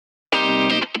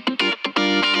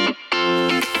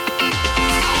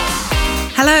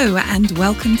Hello, and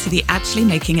welcome to the Actually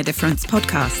Making a Difference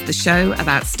podcast, the show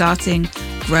about starting,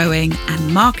 growing,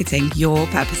 and marketing your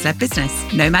purpose-led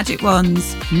business. No magic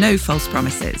wands, no false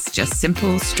promises, just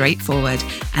simple, straightforward,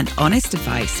 and honest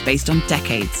advice based on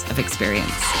decades of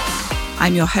experience.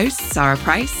 I'm your host, Sarah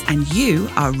Price, and you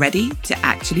are ready to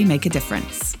actually make a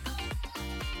difference.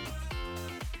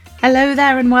 Hello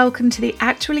there, and welcome to the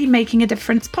Actually Making a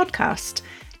Difference podcast,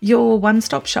 your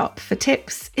one-stop shop for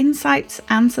tips, insights,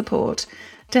 and support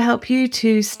to help you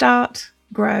to start,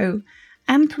 grow,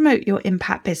 and promote your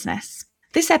impact business.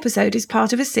 This episode is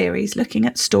part of a series looking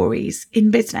at stories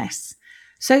in business.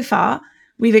 So far,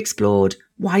 we've explored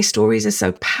why stories are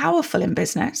so powerful in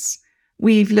business.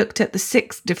 We've looked at the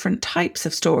 6 different types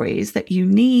of stories that you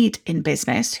need in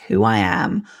business: who I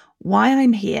am, why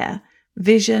I'm here,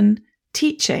 vision,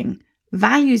 teaching,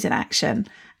 values in action,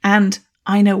 and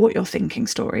I know what you're thinking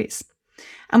stories.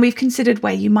 And we've considered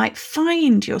where you might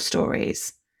find your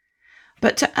stories.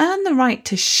 But to earn the right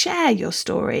to share your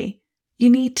story, you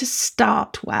need to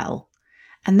start well.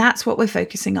 And that's what we're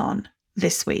focusing on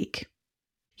this week.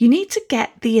 You need to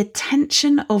get the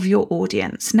attention of your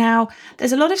audience. Now,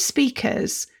 there's a lot of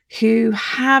speakers who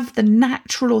have the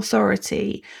natural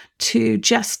authority to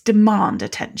just demand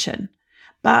attention.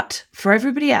 But for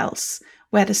everybody else,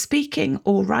 whether speaking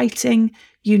or writing,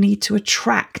 you need to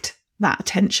attract that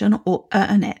attention or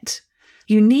earn it.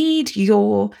 You need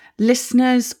your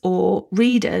listeners or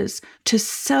readers to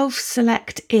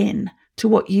self-select in to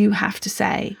what you have to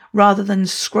say, rather than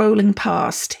scrolling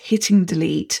past, hitting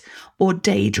delete, or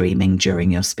daydreaming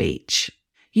during your speech.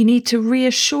 You need to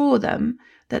reassure them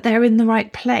that they're in the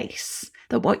right place,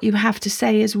 that what you have to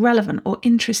say is relevant or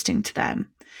interesting to them,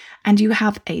 and you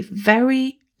have a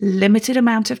very limited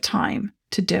amount of time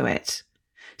to do it.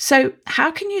 So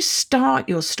how can you start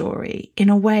your story in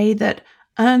a way that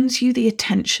earns you the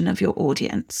attention of your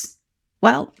audience?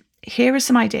 Well, here are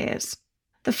some ideas.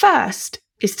 The first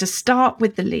is to start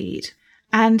with the lead.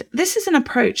 And this is an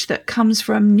approach that comes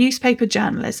from newspaper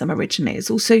journalism originally.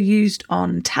 It's also used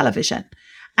on television.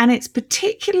 And it's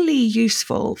particularly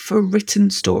useful for written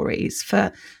stories,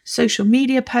 for social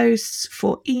media posts,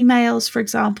 for emails, for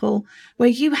example, where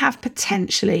you have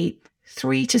potentially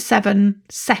 3 to 7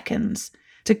 seconds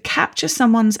to capture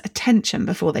someone's attention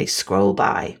before they scroll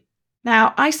by.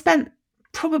 Now, I spent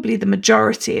probably the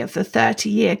majority of the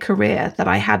 30-year career that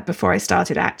I had before I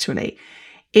started Actually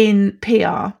in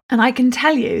PR. And I can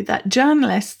tell you that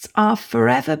journalists are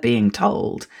forever being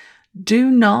told,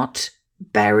 do not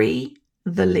bury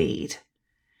the lead.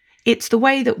 It's the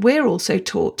way that we're also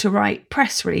taught to write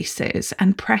press releases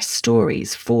and press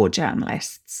stories for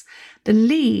journalists. The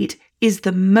lead is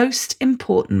the most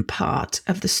important part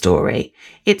of the story.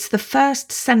 It's the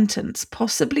first sentence,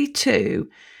 possibly 2,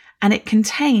 and it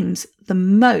contains the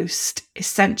most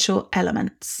essential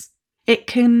elements. It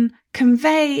can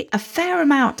convey a fair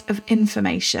amount of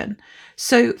information.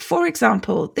 So, for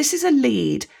example, this is a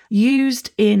lead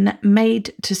used in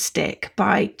Made to Stick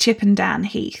by Chip and Dan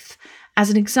Heath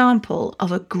as an example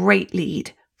of a great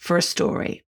lead for a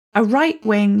story. A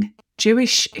right-wing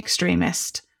Jewish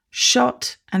extremist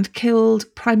shot and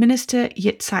killed Prime Minister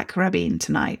Yitzhak Rabin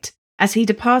tonight as he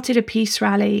departed a peace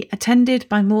rally attended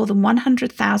by more than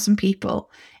 100,000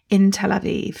 people in Tel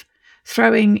Aviv,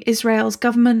 throwing Israel's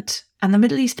government and the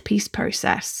Middle East peace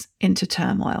process into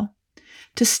turmoil.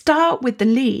 To start with the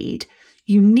lead,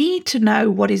 you need to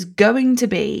know what is going to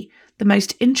be the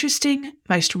most interesting,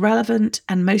 most relevant,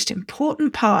 and most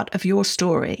important part of your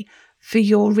story for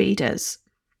your readers.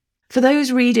 For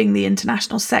those reading the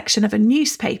international section of a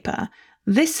newspaper,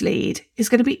 this lead is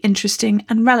going to be interesting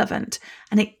and relevant,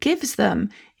 and it gives them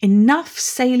enough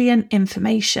salient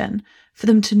information for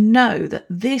them to know that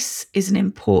this is an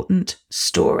important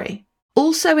story.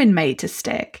 Also in Made to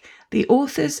Stick, the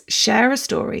authors share a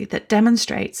story that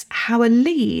demonstrates how a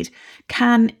lead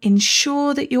can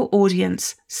ensure that your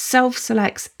audience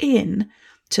self-selects in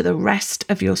to the rest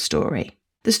of your story.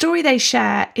 The story they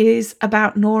share is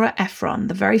about Nora Ephron,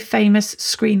 the very famous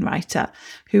screenwriter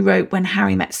who wrote When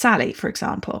Harry Met Sally, for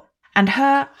example, and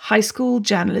her high school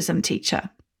journalism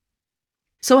teacher.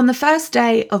 So on the first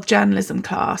day of journalism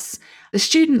class, the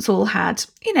students all had,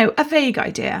 a vague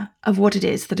idea of what it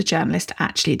is that a journalist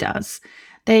actually does.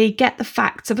 They get the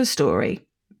facts of a story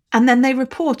and then they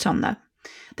report on them.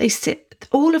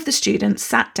 All of the students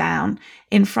sat down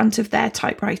in front of their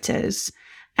typewriters,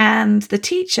 and the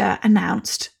teacher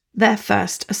announced their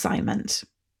first assignment.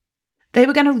 They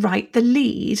were going to write the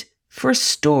lead for a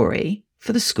story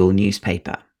for the school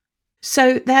newspaper.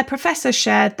 So their professor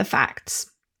shared the facts.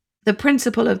 The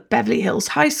principal of Beverly Hills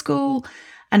High School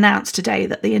announced today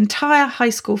that the entire high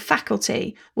school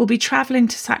faculty will be travelling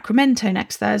to Sacramento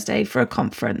next Thursday for a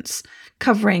conference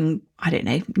covering,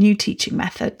 new teaching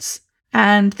methods.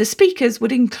 And the speakers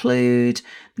would include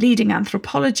leading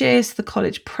anthropologists, the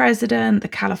college president, the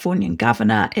Californian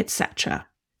governor, etc.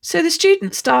 So the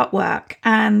students start work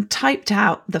and typed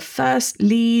out the first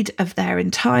lead of their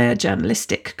entire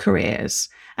journalistic careers.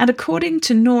 And according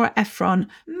to Nora Ephron,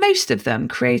 most of them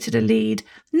created a lead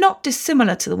not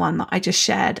dissimilar to the one that I just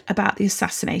shared about the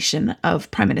assassination of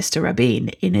Prime Minister Rabin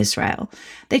in Israel.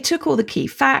 They took all the key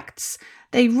facts,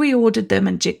 they reordered them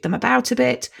and jigged them about a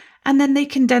bit, and then they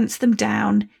condensed them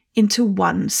down into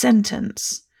one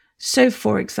sentence. So,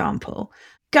 for example,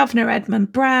 Governor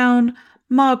Edmund Brown,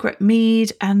 Margaret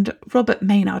Mead, and Robert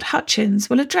Maynard Hutchins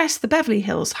will address the Beverly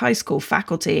Hills High School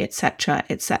faculty, etc.,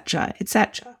 etc.,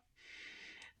 etc.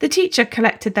 The teacher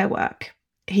collected their work.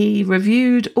 He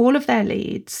reviewed all of their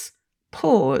leads,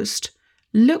 paused,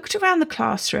 looked around the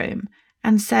classroom,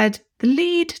 and said, the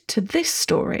lead to this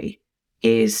story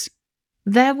is,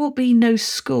 there will be no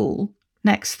school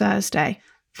next Thursday.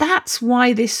 That's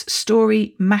why this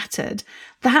story mattered.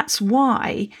 That's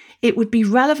why it would be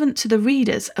relevant to the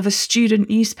readers of a student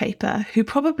newspaper who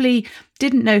probably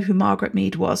didn't know who Margaret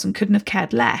Mead was and couldn't have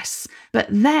cared less. But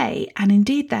they, and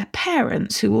indeed their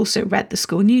parents, who also read the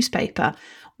school newspaper,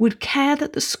 would care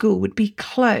that the school would be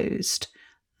closed.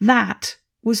 That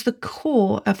was the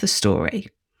core of the story.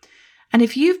 And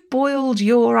if you've boiled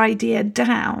your idea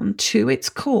down to its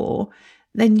core,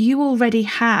 then you already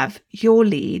have your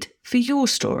lead for your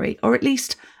story, or at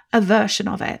least a version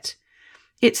of it.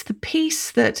 It's the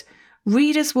piece that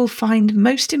readers will find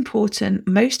most important,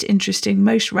 most interesting,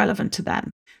 most relevant to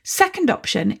them. Second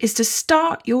option is to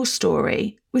start your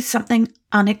story with something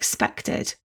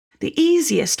unexpected. The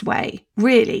easiest way,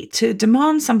 really, to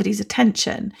demand somebody's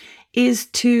attention is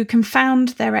to confound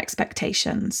their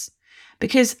expectations,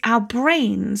 because our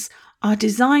brains are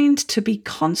designed to be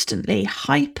constantly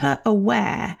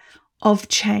hyper-aware of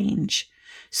change.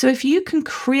 So if you can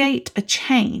create a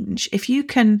change, if you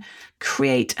can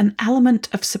create an element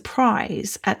of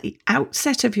surprise at the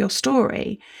outset of your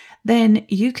story, then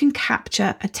you can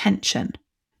capture attention,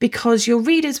 because your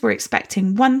readers were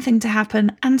expecting one thing to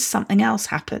happen and something else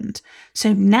happened.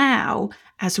 So now,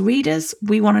 as readers,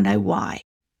 we want to know why.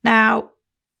 Now,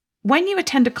 when you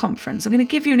attend a conference, I'm going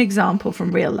to give you an example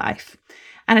from real life,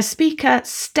 and a speaker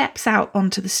steps out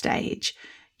onto the stage,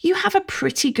 you have a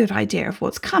pretty good idea of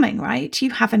what's coming, right?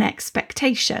 You have an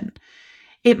expectation.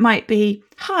 It might be,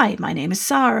 hi, my name is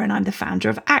Sarah and I'm the founder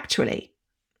of Actually.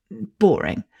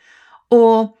 Boring.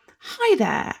 Or, hi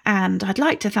there, and I'd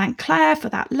like to thank Claire for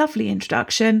that lovely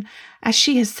introduction. As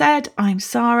she has said, I'm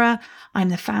Sarah, I'm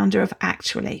the founder of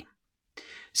Actually.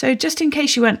 So just in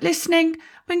case you weren't listening,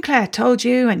 when Claire told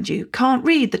you and you can't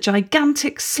read the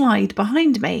gigantic slide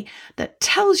behind me that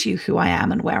tells you who I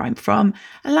am and where I'm from,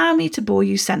 allow me to bore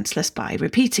you senseless by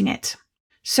repeating it.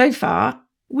 So far,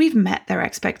 we've met their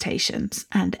expectations,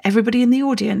 and everybody in the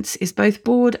audience is both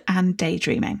bored and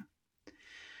daydreaming.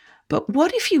 But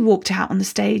what if you walked out on the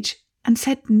stage and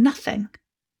said nothing?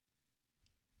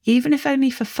 Even if only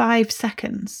for 5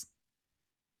 seconds.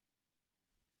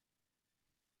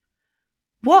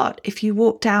 What if you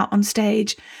walked out on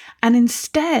stage and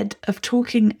instead of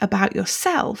talking about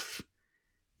yourself,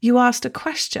 you asked a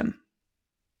question?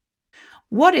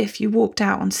 What if you walked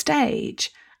out on stage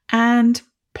and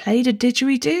played a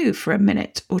didgeridoo for a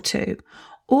minute or two?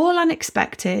 All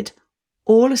unexpected,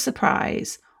 all a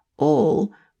surprise,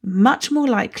 all much more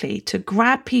likely to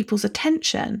grab people's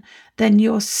attention than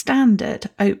your standard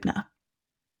opener.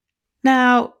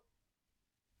 Now,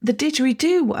 the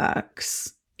didgeridoo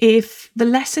works if the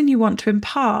lesson you want to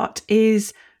impart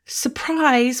is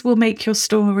surprise will make your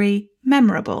story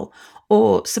memorable,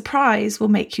 or surprise will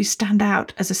make you stand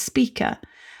out as a speaker.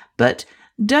 But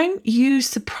don't use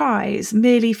surprise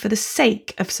merely for the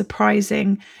sake of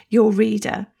surprising your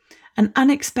reader. An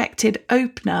unexpected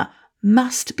opener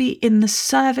must be in the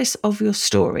service of your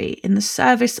story, in the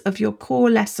service of your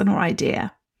core lesson or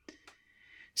idea.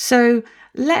 So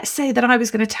let's say that I was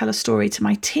going to tell a story to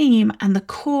my team, and the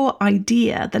core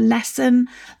idea, the lesson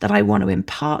that I want to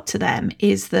impart to them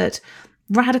is that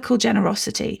radical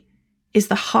generosity is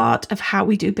the heart of how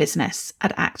we do business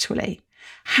at Actually.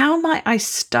 How might I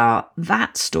start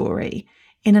that story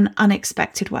in an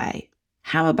unexpected way?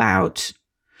 How about,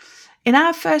 in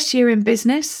our first year in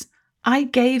business, I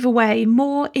gave away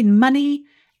more in money,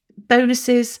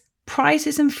 bonuses,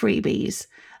 prizes and freebies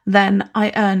than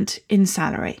I earned in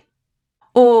salary.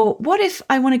 Or what if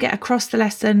I want to get across the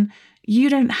lesson, you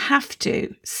don't have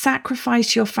to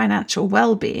sacrifice your financial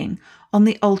well-being on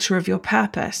the altar of your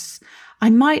purpose. I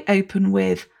might open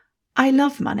with, I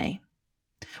love money.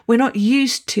 We're not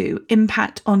used to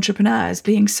impact entrepreneurs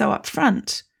being so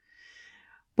upfront.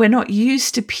 We're not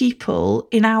used to people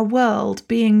in our world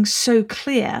being so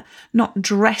clear, not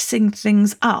dressing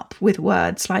things up with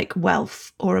words like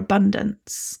wealth or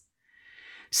abundance.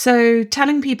 So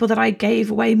telling people that I gave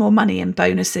away more money in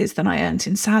bonuses than I earned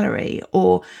in salary,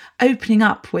 or opening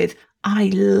up with,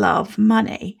 I love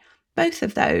money, both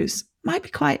of those might be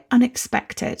quite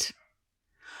unexpected.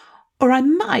 Or I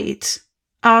might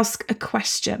ask a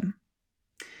question.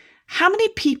 How many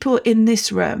people in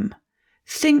this room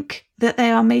think that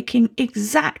they are making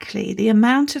exactly the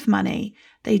amount of money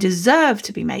they deserve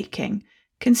to be making,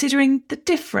 considering the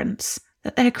difference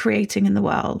that they're creating in the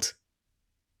world?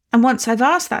 And once I've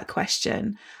asked that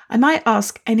question, I might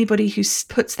ask anybody who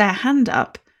puts their hand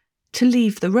up to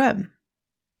leave the room.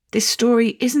 This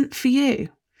story isn't for you.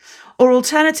 Or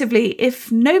alternatively, if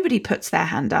nobody puts their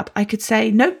hand up, I could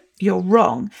say, nope, you're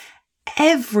wrong.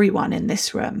 Everyone in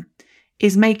this room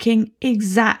is making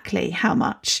exactly how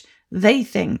much they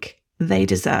think they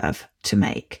deserve to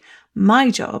make. My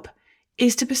job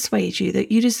is to persuade you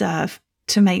that you deserve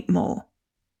to make more.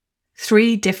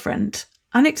 3 different,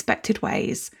 unexpected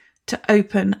ways to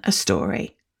open a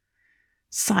story.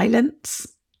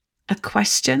 Silence, a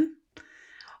question,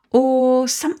 or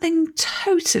something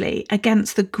totally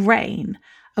against the grain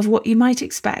of what you might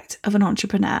expect of an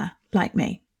entrepreneur like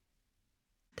me.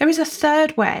 There is a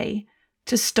 3rd way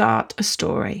to start a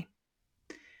story.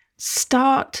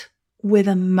 Start with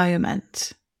a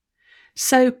moment.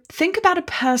 So think about a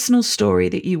personal story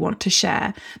that you want to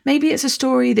share. Maybe it's a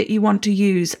story that you want to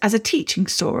use as a teaching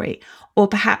story, or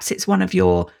perhaps it's one of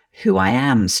your who I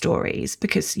am stories,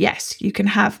 because yes, you can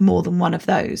have more than one of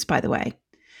those, by the way.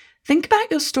 Think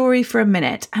about your story for a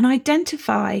minute and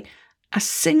identify a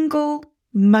single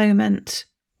moment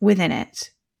within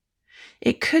it.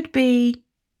 It could be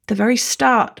the very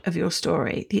start of your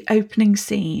story, the opening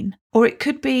scene, or it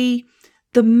could be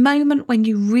the moment when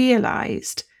you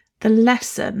realized the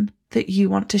lesson that you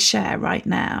want to share right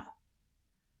now.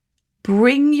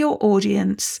 Bring your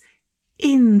audience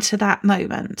into that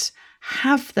moment.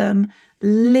 Have them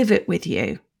live it with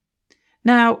you.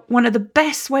 Now, one of the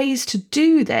best ways to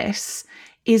do this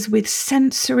is with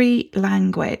sensory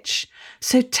language.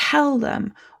 So tell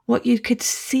them what you could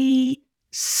see,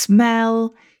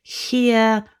 smell,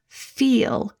 hear,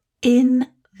 feel in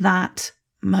that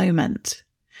moment.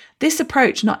 This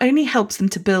approach not only helps them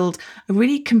to build a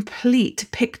really complete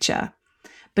picture,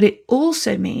 but it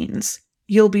also means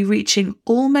you'll be reaching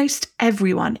almost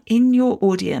everyone in your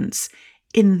audience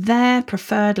in their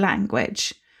preferred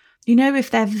language. You know, if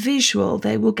they're visual,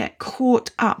 they will get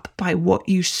caught up by what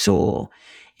you saw.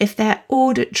 If they're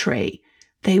auditory,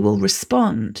 they will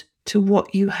respond to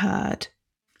what you heard.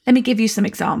 Let me give you some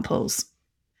examples.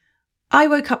 I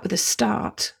woke up with a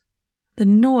start. The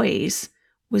noise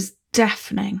was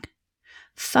deafening.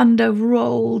 Thunder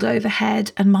rolled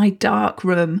overhead and my dark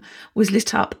room was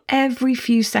lit up every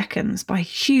few seconds by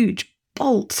huge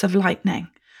bolts of lightning.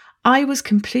 I was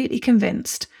completely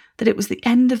convinced that it was the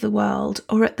end of the world,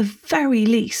 or at the very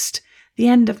least, the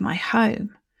end of my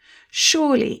home.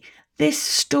 Surely this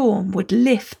storm would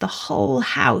lift the whole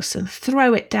house and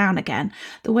throw it down again,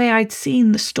 the way I'd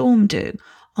seen the storm do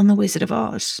on The Wizard of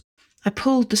Oz. I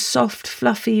pulled the soft,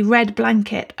 fluffy red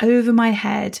blanket over my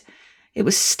head. It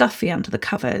was stuffy under the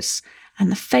covers,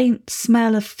 and the faint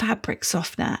smell of fabric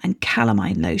softener and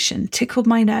calamine lotion tickled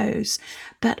my nose,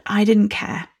 but I didn't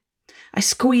care. I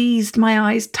squeezed my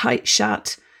eyes tight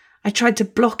shut. I tried to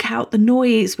block out the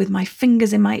noise with my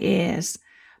fingers in my ears,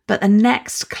 but the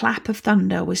next clap of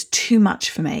thunder was too much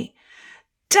for me.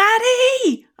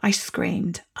 "Daddy!" I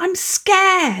screamed. "I'm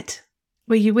scared."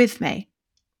 Were you with me?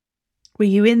 Were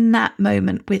you in that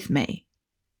moment with me?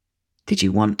 Did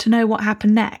you want to know what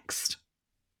happened next?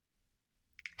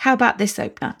 How about this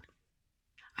opener?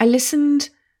 I listened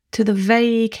to the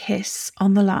vague hiss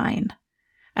on the line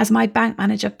as my bank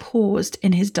manager paused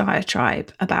in his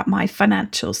diatribe about my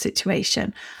financial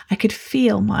situation. I could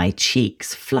feel my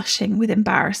cheeks flushing with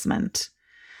embarrassment.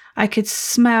 I could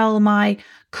smell my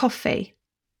coffee,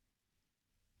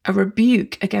 a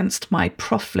rebuke against my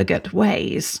profligate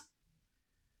ways.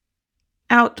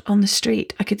 Out on the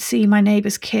street, I could see my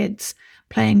neighbours' kids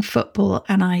playing football,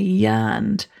 and I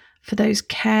yearned for those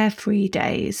carefree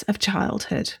days of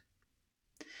childhood.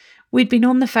 We'd been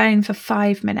on the phone for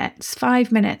 5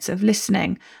 minutes of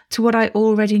listening to what I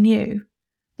already knew,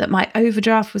 that my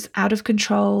overdraft was out of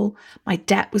control, my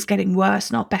debt was getting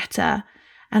worse, not better,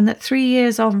 and that 3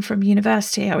 years on from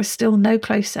university, I was still no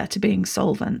closer to being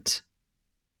solvent.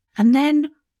 And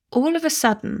then, all of a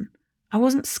sudden, I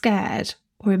wasn't scared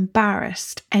or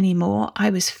embarrassed anymore. I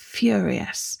was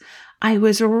furious. I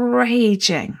was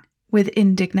raging with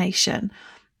indignation.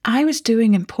 I was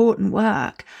doing important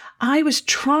work. I was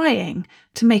trying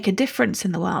to make a difference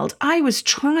in the world. I was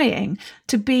trying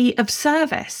to be of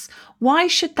service. Why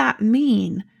should that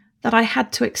mean that I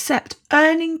had to accept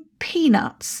earning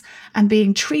peanuts and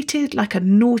being treated like a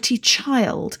naughty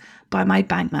child by my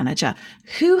bank manager?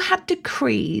 Who had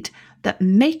decreed that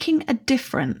making a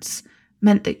difference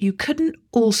meant that you couldn't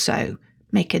also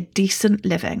make a decent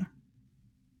living?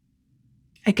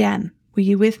 Again, were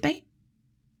you with me?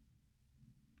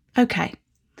 Okay.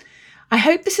 I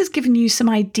hope this has given you some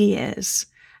ideas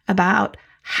about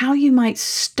how you might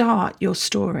start your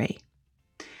story.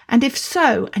 And if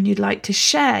so, and you'd like to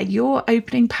share your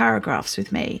opening paragraphs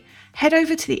with me, head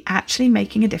over to the Actually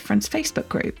Making a Difference Facebook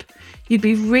group. You'd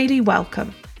be really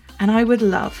welcome, and I would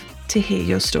love to hear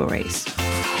your stories.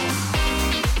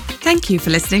 Thank you for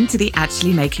listening to the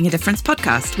Actually Making a Difference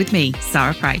podcast with me,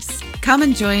 Sarah Price. Come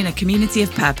and join a community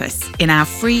of purpose in our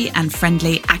free and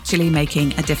friendly Actually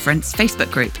Making a Difference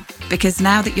Facebook group. Because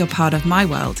now that you're part of my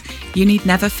world, you need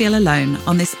never feel alone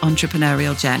on this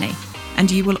entrepreneurial journey, and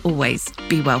you will always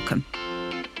be welcome.